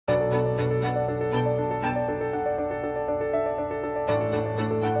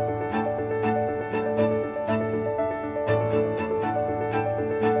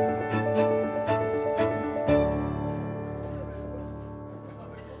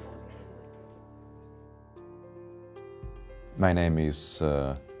My name is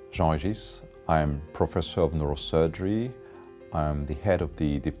Régis. I'm professor of neurosurgery. I'm the head of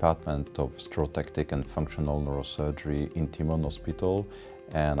the Department of Stereotactic and Functional Neurosurgery in Timon Hospital,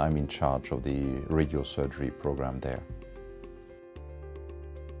 and I'm in charge of the radiosurgery program there.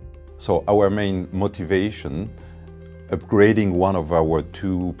 So our main motivation, upgrading one of our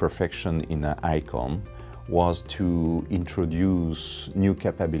two perfections in ICON, was to introduce new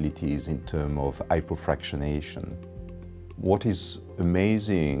capabilities in terms of hypofractionation. What is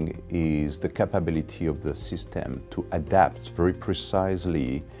amazing is the capability of the system to adapt very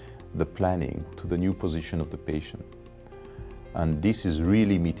precisely the planning to the new position of the patient. And this is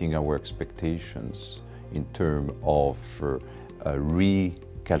really meeting our expectations in terms of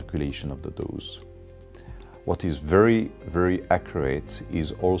recalculation of the dose. What is very, very accurate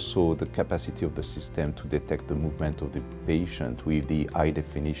is also the capacity of the system to detect the movement of the patient with the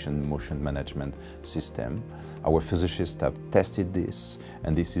high-definition motion management system. Our physicists have tested this,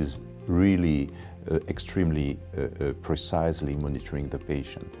 and this is really extremely precisely monitoring the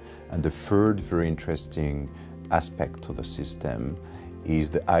patient. And the third very interesting aspect of the system is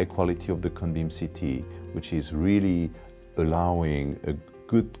the high quality of the cone-beam CT, which is really allowing a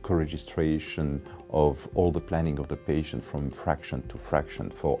good co-registration of all the planning of the patient from fraction to fraction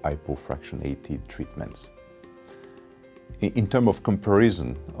for hypofractionated treatments. In terms of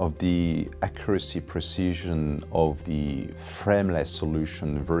comparison of the accuracy precision of the frameless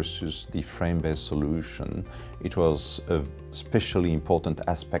solution versus the frame-based solution, it was a especially important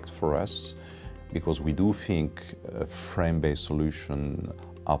aspect for us because we do think frame-based solutions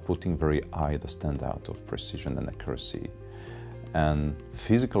are putting very high the standard of precision and accuracy. And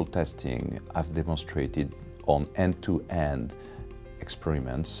physical testing have demonstrated on end-to-end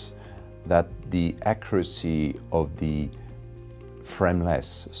experiments that the accuracy of the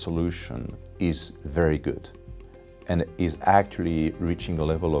frameless solution is very good and is actually reaching a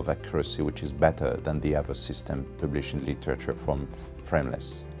level of accuracy which is better than the other system published in literature from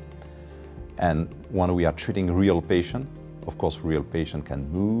frameless. And when we are treating real patient, of course real patient can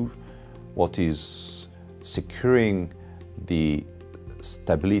move. What is securing the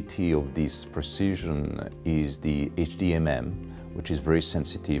stability of this precision is the HDMM, which is very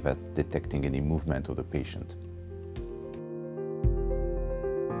sensitive at detecting any movement of the patient.